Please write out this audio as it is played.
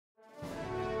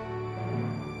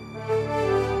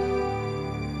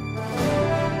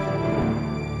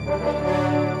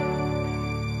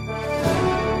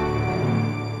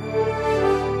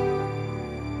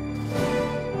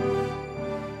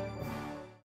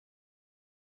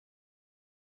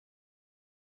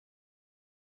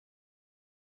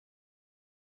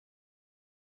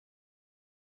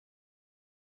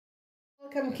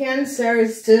Welcome,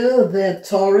 Cancers, to the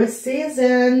Taurus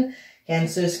season.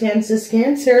 Cancers, Cancers,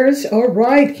 Cancers. All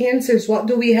right, Cancers, what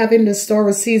do we have in this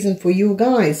Taurus season for you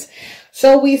guys?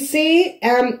 So we see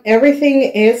everything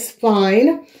is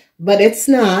fine, but it's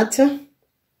not.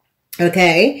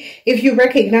 Okay, if you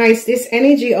recognize this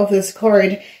energy of this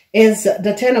card is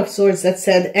the Ten of Swords that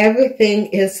said everything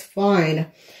is fine.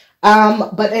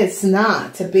 But it's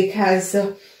not, because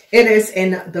it is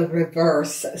in the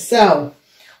reverse. So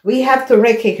we have to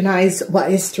recognize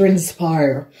what is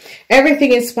transpire.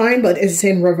 Everything is fine, but it's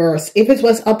in reverse. If it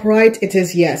was upright, it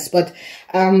is yes, but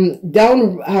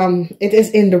it is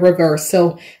in the reverse.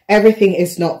 So everything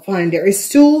is not fine. There is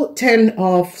two Ten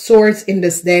of Swords in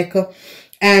this deck,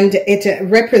 and it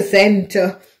represents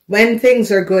when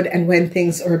things are good and when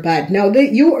things are bad. Now,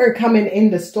 you are coming in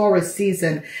the Taurus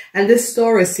season, and this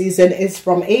Taurus season is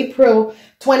from April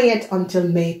 20th until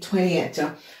May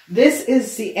 20th. This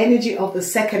is the energy of the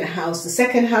second house. The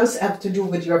second house have to do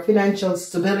with your financial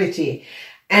stability.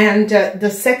 And the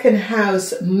second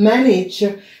house manage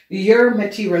your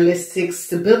materialistic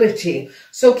stability.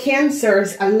 So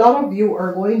Cancers, a lot of you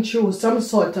are going through some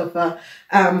sort of a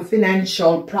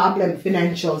financial problem,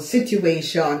 financial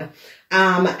situation.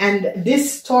 And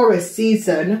this Taurus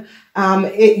season,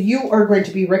 you are going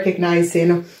to be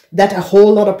recognizing that a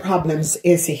whole lot of problems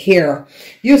is here.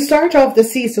 You start off the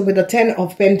season with a 10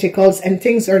 of Pentacles and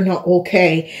things are not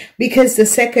okay, because the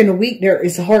second week there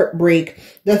is heartbreak.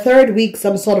 The third week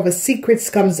some sort of a secrets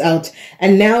comes out,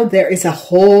 and now there is a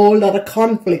whole lot of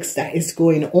conflicts that is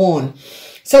going on.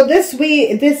 So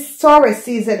this Taurus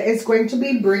season is going to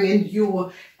be bringing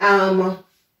you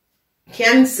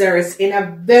Cancers in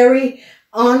a very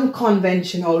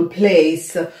unconventional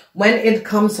place when it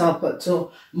comes up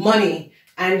to money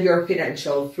and your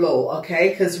financial flow, okay?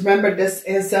 Because remember, this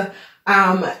is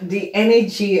the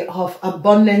energy of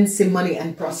abundance in money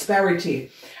and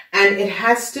prosperity, and it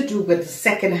has to do with the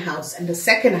second house, and the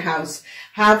second house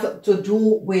have to do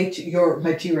with your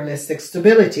materialistic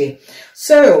stability.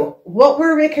 So what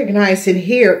we're recognizing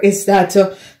here is that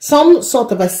some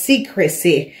sort of a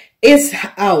secrecy is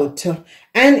out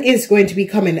and is going to be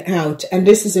coming out, and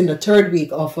this is in the third week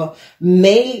of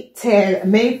May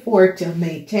 4th till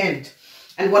May 10th.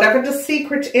 And whatever the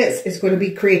secret is going to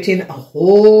be creating a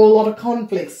whole lot of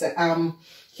conflicts,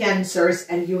 Cancers,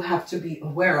 and you have to be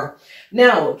aware.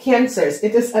 Now, Cancers,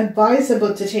 it is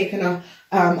advisable to take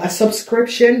a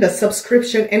subscription. The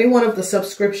subscription, any one of the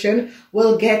subscription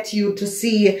will get you to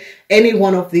see any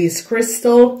one of these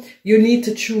crystal. You need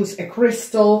to choose a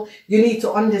crystal. You need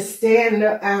to understand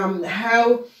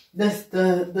how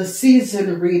the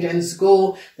season readings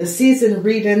go. The season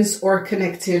readings are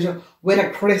connected with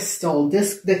a crystal.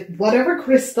 Whatever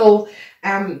crystal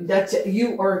that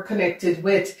you are connected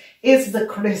with is the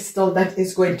crystal that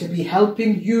is going to be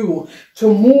helping you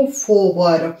to move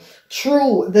forward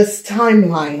through this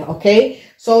timeline, okay?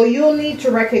 So you'll need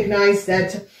to recognize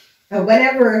that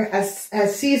whenever a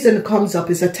season comes up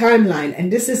is a timeline,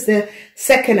 and this is the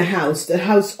second house, the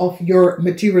house of your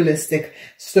materialistic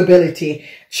stability.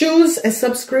 Choose a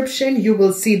subscription. You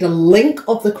will see the link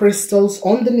of the crystals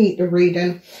underneath the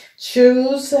reading.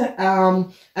 Choose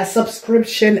a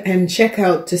subscription and check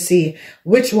out to see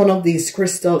which one of these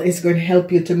crystals is going to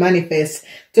help you to manifest,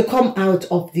 to come out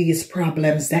of these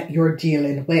problems that you're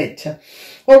dealing with.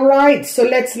 All right, so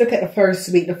let's look at the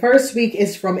first week. The first week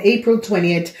is from April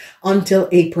 20th until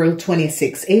April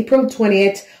 26th. April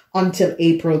 20th until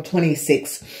April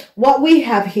 26th. What we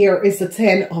have here is the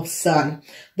 10 of Sun.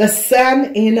 The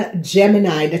Sun in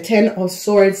Gemini, the 10 of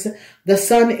Swords. The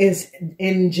Sun is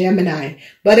in Gemini,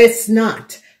 but it's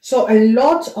not. So a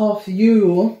lot of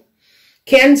you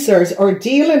Cancers are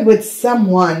dealing with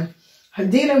someone,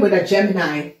 dealing with a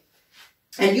Gemini,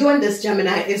 and you and this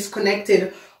Gemini is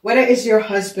connected, whether it's your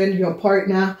husband, your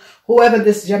partner, whoever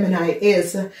this Gemini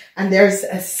is, and there's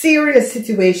a serious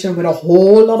situation with a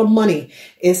whole lot of money.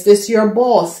 Is this your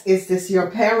boss? Is this your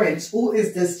parents? Who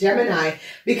is this Gemini?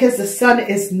 Because the Sun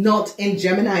is not in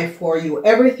Gemini for you.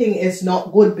 Everything is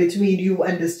not good between you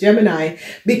and this Gemini,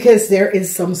 because there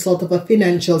is some sort of a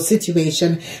financial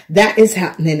situation that is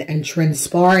happening and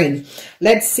transpiring.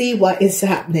 Let's see what is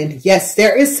happening. Yes,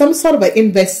 there is some sort of an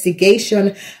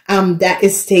investigation that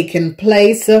is taking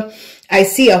place. I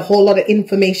see a whole lot of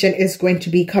information is going to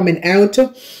be coming out.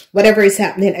 Whatever is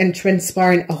happening and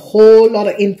transpiring, a whole lot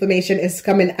of information is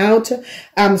coming out.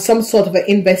 Some sort of an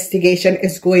investigation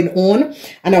is going on,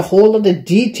 and a whole lot of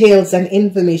details and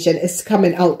information is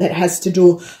coming out that has to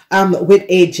do with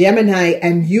a Gemini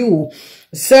and you.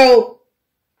 So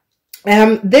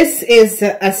this is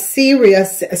a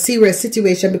serious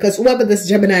situation, because whoever this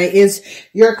Gemini is,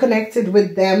 you're connected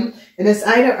with them. and it's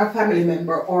either a family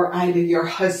member or either your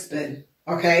husband.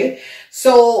 Okay,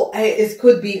 so it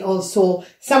could be also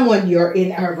someone you're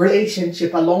in a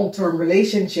relationship, a long-term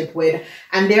relationship with,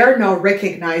 and they're now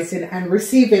recognizing and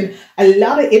receiving a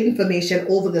lot of information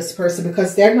over this person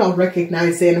because they're now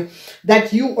recognizing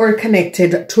that you are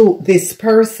connected to this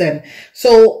person.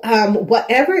 So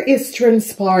whatever is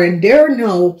transpiring, they're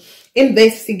now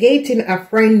investigating a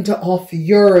friend of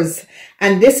yours.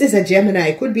 And this is a Gemini.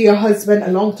 It could be your husband,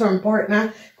 a long-term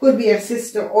partner, could be a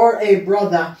sister or a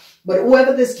brother. But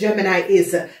whoever this Gemini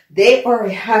is, they are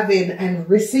having and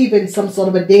receiving some sort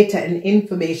of a data and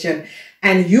information.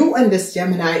 And you and this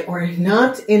Gemini are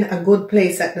not in a good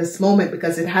place at this moment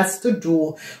because it has to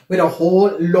do with a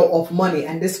whole lot of money.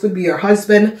 And this could be your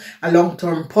husband, a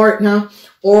long-term partner,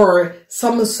 or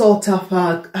some sort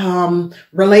of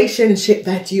relationship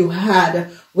that you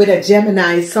had with a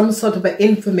Gemini. Some sort of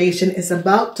information is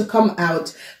about to come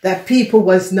out that people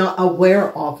was not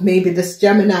aware of. Maybe this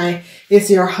Gemini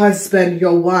is your husband,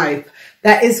 your wife,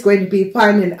 that is going to be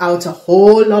finding out a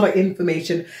whole lot of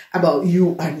information about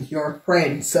you and your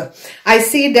friends. I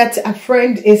see that a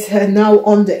friend is now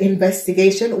under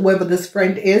investigation, whoever this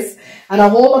friend is, and a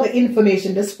whole lot of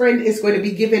information. This friend is going to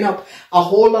be giving up a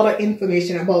whole lot of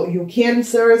information about you,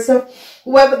 Cancers.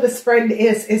 Whoever this friend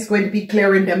is going to be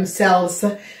clearing themselves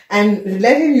and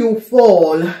letting you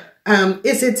fall.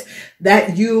 Is it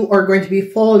that you are going to be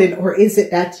falling, or is it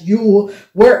that you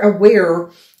were aware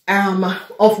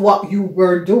of what you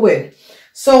were doing?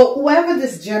 So whoever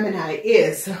this Gemini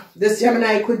is, this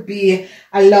Gemini could be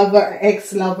a lover,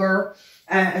 ex-lover,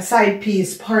 a side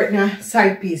piece partner,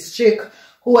 side piece chick.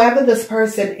 Whoever this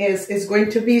person is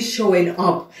going to be showing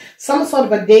up some sort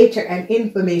of a data and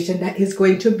information that is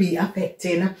going to be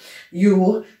affecting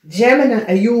you,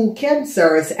 Gemini, you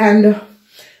Cancers. And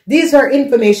these are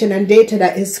information and data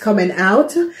that is coming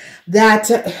out that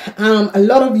a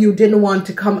lot of you didn't want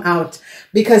to come out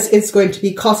because it's going to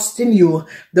be costing you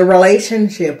the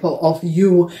relationship of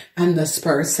you and this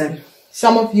person.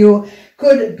 Some of you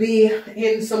could be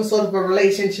in some sort of a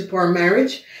relationship or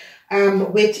marriage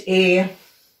with a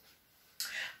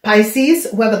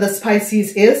Pisces, whoever this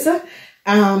Pisces is.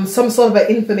 Some sort of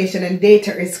information and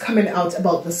data is coming out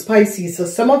about the Pisces. So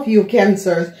some of you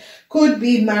Cancers could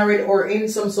be married or in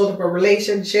some sort of a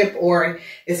relationship, or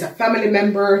is a family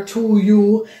member to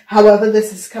you. However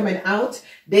this is coming out,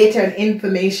 data and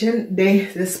information, the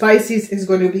Pisces is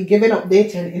going to be giving up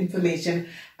data and information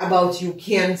about you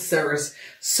Cancers.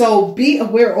 So be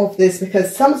aware of this,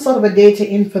 because some sort of a data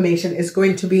information is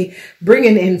going to be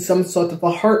bringing in some sort of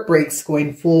a heartbreaks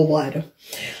going forward.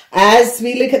 As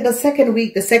we look at the second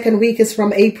week is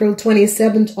from April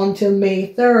 27th until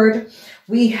May 3rd.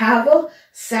 We have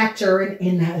Saturn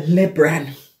in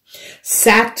Libra.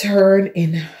 Saturn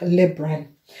in Libra.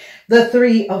 The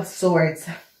Three of Swords.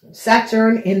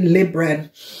 Saturn in Libra.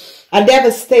 A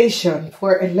devastation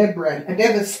for a Libra. A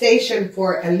devastation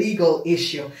for a legal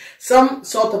issue. Some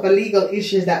sort of a legal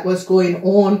issue that was going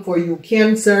on for you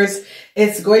Cancers.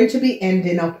 It's going to be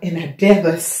ending up in a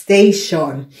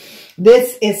devastation.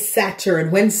 This is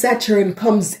Saturn. When Saturn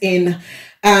comes in,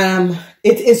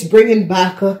 it is bringing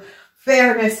back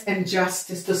fairness and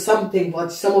justice to something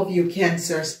what some of you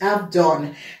Cancers have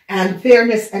done. And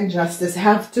fairness and justice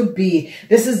have to be,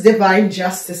 this is divine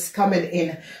justice coming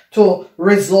in to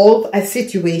resolve a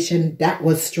situation that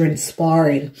was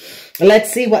transpiring.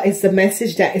 Let's see what is the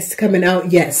message that is coming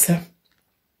out. Yes.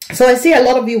 So I see a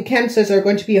lot of you Cancers are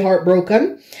going to be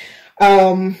heartbroken.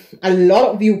 A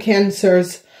lot of you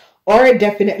Cancers are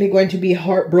definitely going to be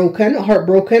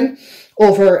heartbroken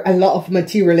over a lot of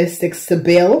materialistic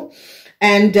bill.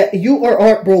 And you are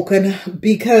heartbroken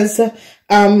because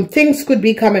things could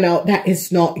be coming out that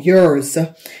is not yours.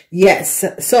 Yes.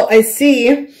 So I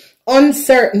see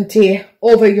uncertainty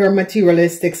over your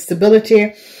materialistic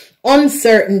stability,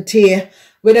 uncertainty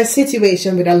with a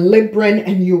situation with a Libran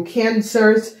and you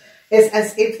Cancers. It's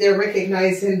as if they're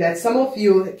recognizing that some of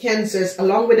you Cancers,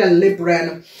 along with a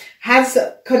Libran, has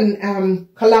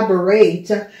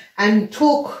collaborate and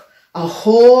took a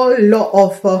whole lot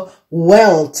of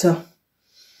wealth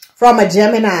from a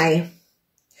Gemini,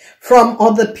 from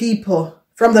other people,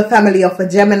 from the family of a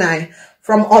Gemini,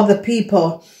 from other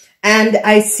people. And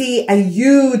I see a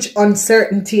huge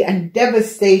uncertainty and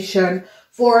devastation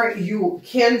for you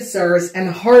Cancers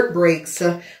and heartbreaks,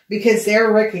 because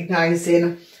they're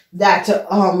recognizing that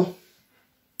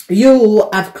you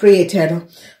have created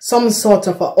some sort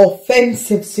of an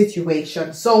offensive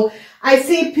situation. So I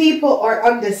see people are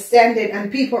understanding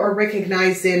and people are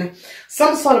recognizing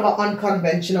some sort of an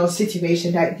unconventional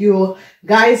situation that you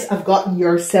guys have gotten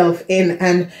yourself in,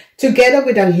 and together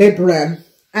with a Libra.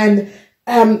 And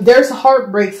there's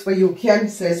heartbreaks for you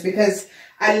Cancers, because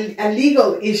a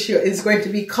legal issue is going to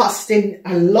be costing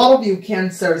a lot of you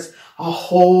Cancers a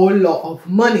whole lot of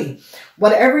money.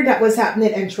 Whatever that was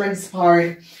happening and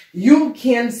transpiring, you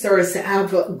Cancers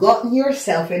have gotten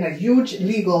yourself in a huge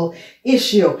legal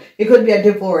issue. It could be a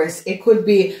divorce. It could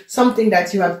be something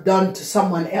that you have done to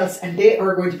someone else, and they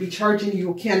are going to be charging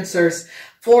you Cancers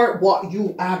for what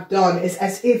you have done. It's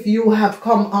as if you have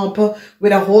come up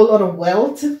with a whole lot of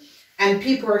wealth, and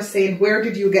people are saying, where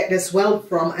did you get this wealth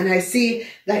from? And I see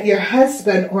that your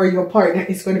husband or your partner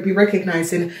is going to be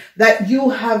recognizing that you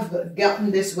have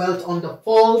gotten this wealth on the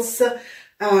false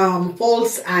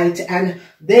side, and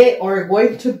they are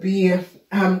going to be,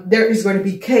 there is going to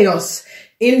be chaos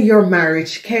in your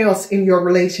marriage, chaos in your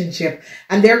relationship.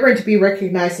 And they're going to be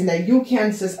recognizing that you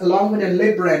Cancers, along with a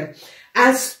Libran,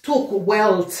 has took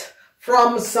wealth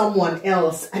from someone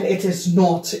else and it is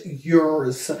not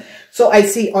yours. So I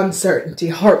see uncertainty,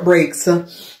 heartbreaks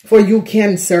for you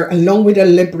Cancer, along with a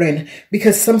Libran,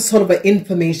 because some sort of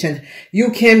information. You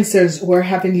Cancers who are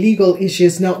having legal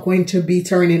issues not going to be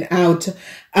turning out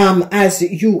as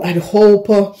you had hope.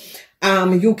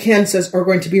 You Cancers are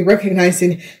going to be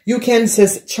recognizing you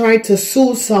Cancers try to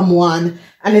sue someone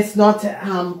and it's not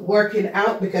working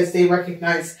out, because they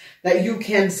recognize that you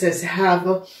Cancers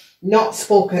have not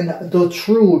spoken the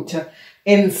truth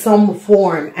in some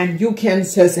form, and you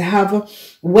Cancers have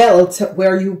wealth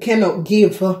where you cannot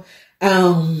give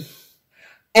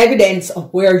evidence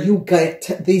of where you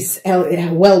get this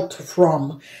wealth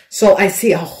from. So I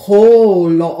see a whole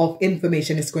lot of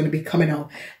information is going to be coming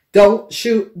out. Don't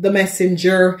shoot the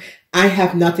messenger. I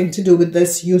have nothing to do with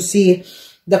this. You see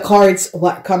the cards,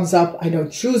 what comes up. I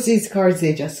don't choose these cards.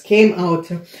 They just came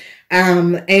out.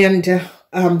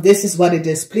 This is what it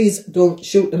is. Please don't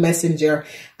shoot the messenger.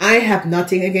 I have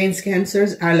nothing against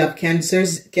Cancers. I love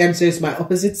Cancers. Cancer is my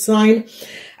opposite sign.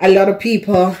 A lot of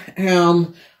people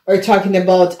are talking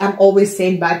about, I'm always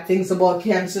saying bad things about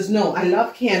Cancers. No, I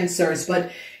love Cancers,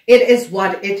 but it is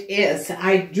what it is.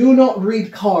 I do not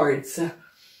read cards.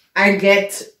 I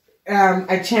get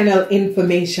I channel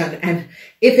information, and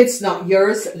if it's not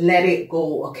yours, let it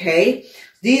go, okay?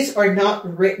 These are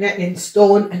not written in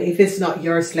stone, and if it's not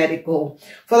yours, let it go.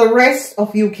 For the rest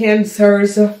of you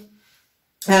Cancers, you're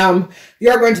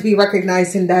going to be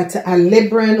recognizing that a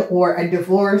Libran or a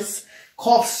divorce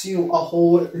costs you a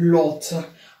whole lot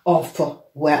of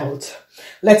wealth.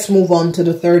 Let's move on to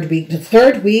the third week. The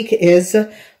third week is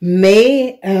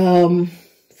May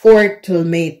 4th till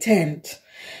May 10th.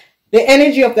 The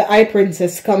energy of the High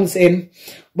Priestess comes in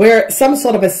where some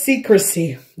sort of a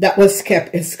secrecy that was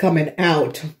kept is coming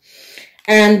out.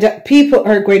 And people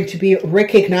are going to be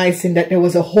recognizing that there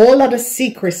was a whole lot of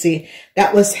secrecy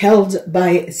that was held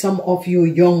by some of you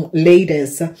young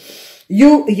ladies.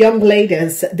 You young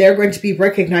ladies, they're going to be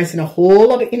recognizing a whole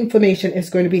lot of information is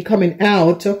going to be coming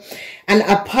out. And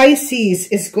a Pisces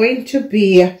is going to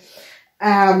be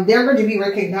they're going to be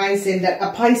recognizing that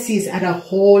a Pisces had a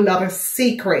whole lot of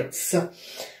secrets.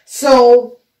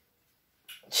 So,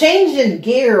 changing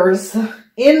gears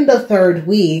in the third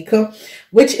week,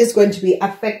 which is going to be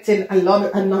affecting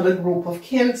another group of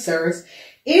Cancers.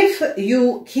 If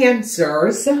you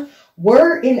Cancers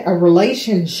were in a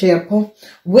relationship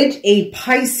with a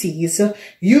Pisces,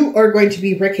 you are going to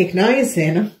be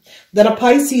recognizing that a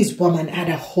Pisces woman had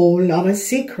a whole lot of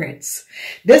secrets.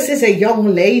 This is a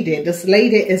young lady. This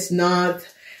lady is not,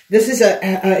 this is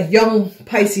a young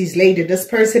Pisces lady. This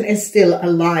person is still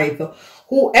alive.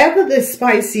 Whoever this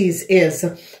Pisces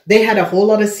is, they had a whole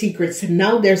lot of secrets. And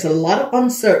now there's a lot of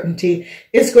uncertainty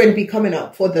is going to be coming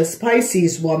up for this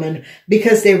Pisces woman,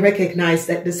 because they recognize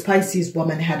that this Pisces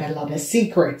woman had a lot of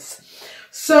secrets.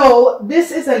 So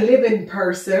this is a living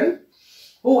person.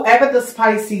 Whoever the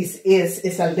Pisces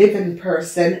is a living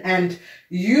person, and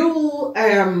you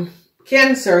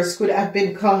Cancers could have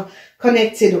been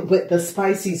connected with the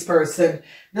Pisces person.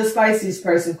 The Pisces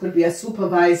person could be a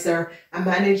supervisor, a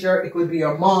manager, it could be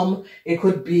your mom, it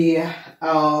could be a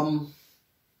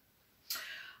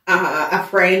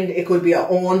friend, it could be an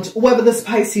aunt. Whoever the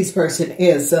Pisces person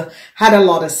is had a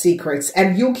lot of secrets,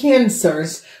 and you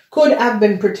Cancers could have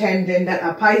been pretending that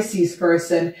a Pisces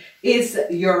person is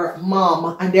your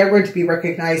mom, and they're going to be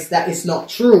recognized that is not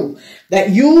true. That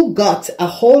you got a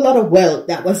whole lot of wealth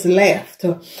that was left.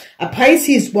 A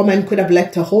Pisces woman could have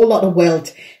left a whole lot of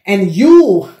wealth, and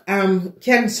you,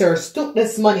 Cancers, took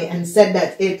this money and said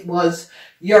that it was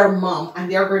your mom,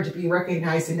 and they're going to be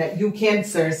recognizing that you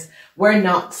Cancers were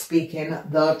not speaking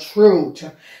the truth.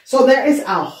 So there is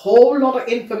a whole lot of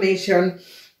information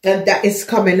that is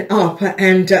coming up,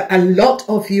 and a lot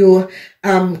of you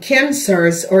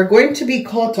Cancers are going to be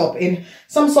caught up in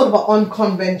some sort of an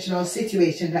unconventional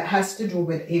situation that has to do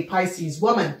with a Pisces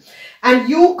woman, and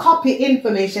you copy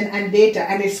information and data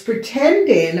and it's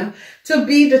pretending to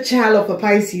be the child of a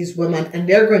Pisces woman, and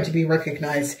they're going to be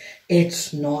recognized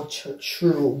it's not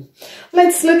true.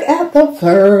 Let's look at the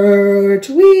third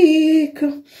week.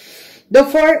 The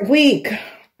fourth week,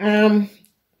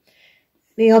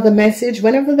 the other message,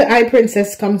 whenever the Eye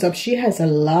Princess comes up, she has a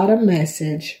lot of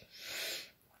message.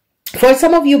 For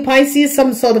some of you Pisces,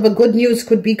 some sort of a good news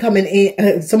could be coming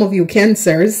in. Some of you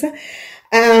Cancers,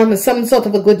 some sort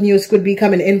of a good news could be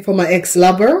coming in from an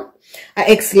ex-lover. An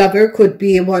ex-lover could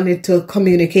be wanting to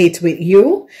communicate with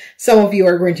you. Some of you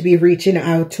are going to be reaching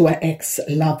out to an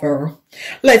ex-lover.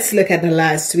 Let's look at the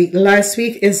last week. The last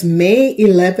week is May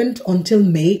 11th until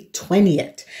May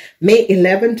 20th. May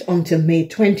 11th until May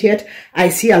 20th. I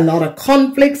see a lot of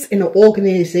conflicts in the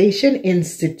organization.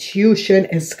 Institution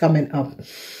is coming up.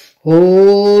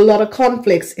 Whole lot of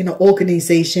conflicts in an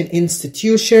organization,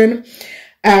 institution.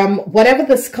 Whatever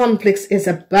this conflicts is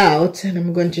about, and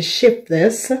I'm going to shift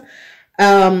this,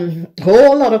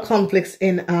 whole lot of conflicts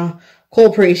in a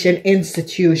corporation,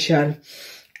 institution.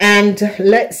 And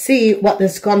let's see what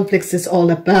this conflict is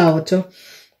all about.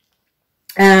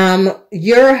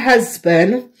 Your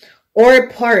husband or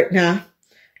partner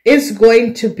is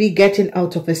going to be getting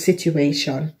out of a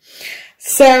situation.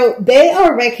 So they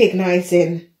are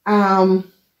recognizing,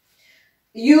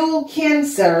 you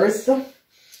Cancers,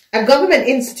 a government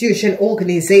institution,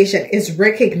 organization is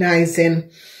recognizing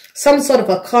some sort of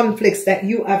a conflict that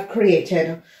you have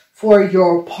created for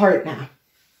your partner.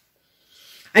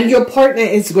 And your partner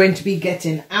is going to be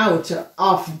getting out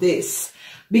of this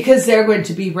because they're going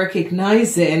to be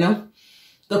recognizing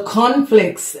the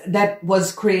conflicts that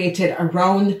was created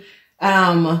around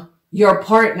your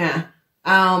partner.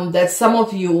 That some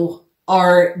of you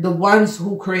are the ones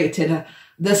who created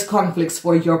this conflicts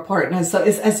for your partner. So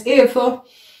it's as if a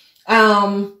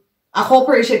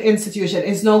corporation, institution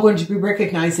is now going to be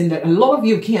recognizing that a lot of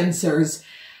you Cancers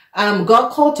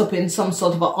got caught up in some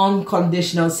sort of an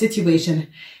unconditional situation,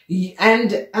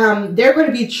 and they're going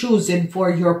to be choosing for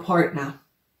your partner.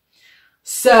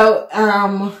 So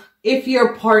if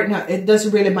your partner, it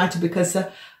doesn't really matter, because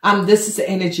this is the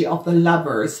energy of the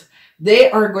Lovers.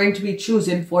 They are going to be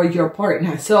choosing for your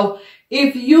partner. So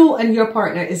if you and your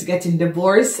partner is getting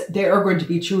divorced, they are going to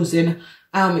be choosing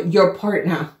your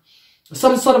partner.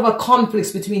 Some sort of a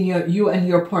conflict between you and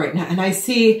your partner. And I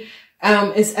see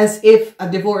it's as if a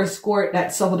divorce court,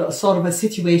 that sort of a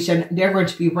situation, they're going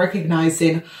to be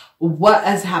recognizing what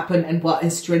has happened and what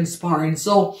is transpiring.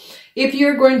 So if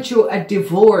you're going to a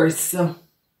divorce,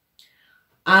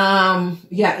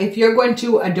 if you're going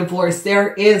to a divorce,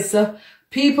 there is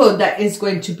people that is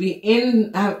going to be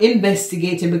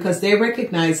investigating, because they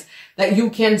recognize that you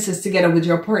Cancers together with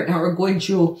your partner are going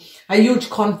through a huge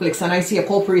conflict. And I see a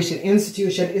corporation,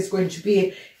 institution is going to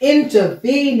be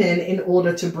intervening in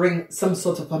order to bring some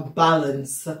sort of a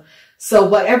balance. So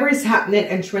whatever is happening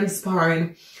and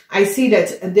transpiring, I see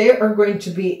that they are going to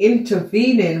be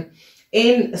intervening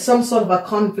in some sort of a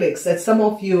conflict that some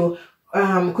of you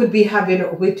could be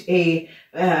having with a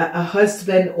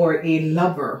husband or a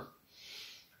lover.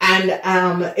 And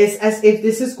it's as if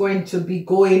this is going to be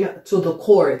going to the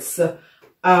courts. And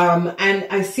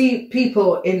I see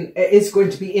people is going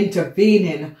to be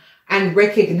intervening and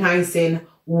recognizing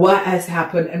what has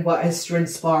happened and what has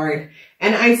transpired.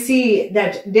 And I see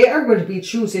that they are going to be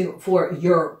choosing for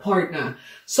your partner.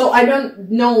 So I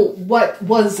don't know what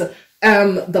was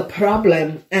the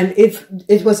problem, and if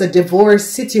it was a divorce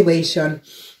situation.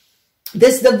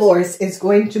 This divorce is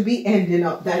going to be ending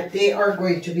up that they are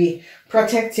going to be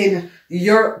protecting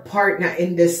your partner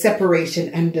in this separation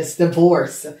and this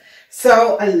divorce.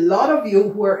 So a lot of you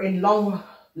who are in long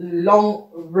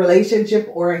relationship,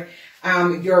 or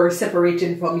you're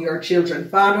separating from your children's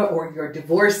father, or you're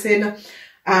divorcing,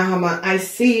 I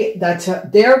see that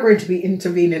they're going to be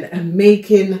intervening and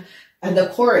making the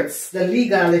courts, the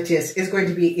legalities is going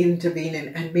to be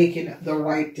intervening and making the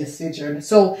right decision.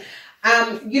 So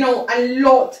you know, a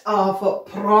lot of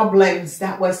problems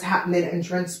that was happening and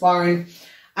transpiring,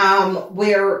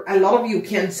 where a lot of you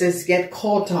Cancers get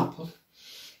caught up.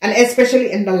 And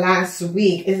especially in the last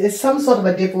week, is some sort of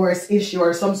a divorce issue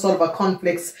or some sort of a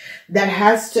conflict that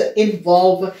has to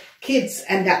involve kids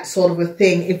and that sort of a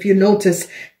thing. If you notice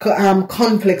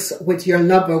conflicts with your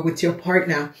lover, with your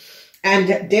partner,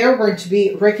 And they're going to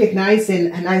be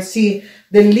recognizing, and I see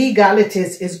the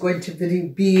legalities is going to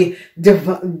be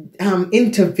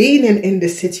intervening in the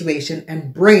situation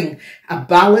and bring a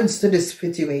balance to this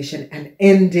situation and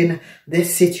ending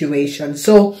this situation.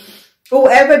 So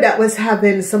whoever that was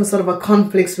having some sort of a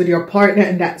conflicts with your partner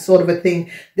and that sort of a thing,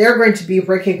 they're going to be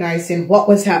recognizing what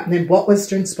was happening, what was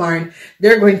transpiring.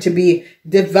 They're going to be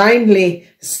divinely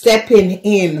stepping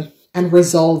in and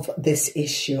resolve this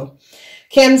issue.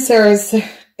 Cancers,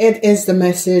 it is the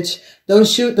message. Don't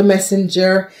shoot the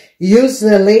messenger. Use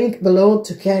the link below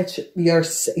to catch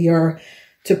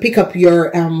to pick up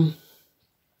your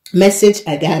message.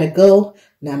 I gotta go.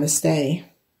 Namaste.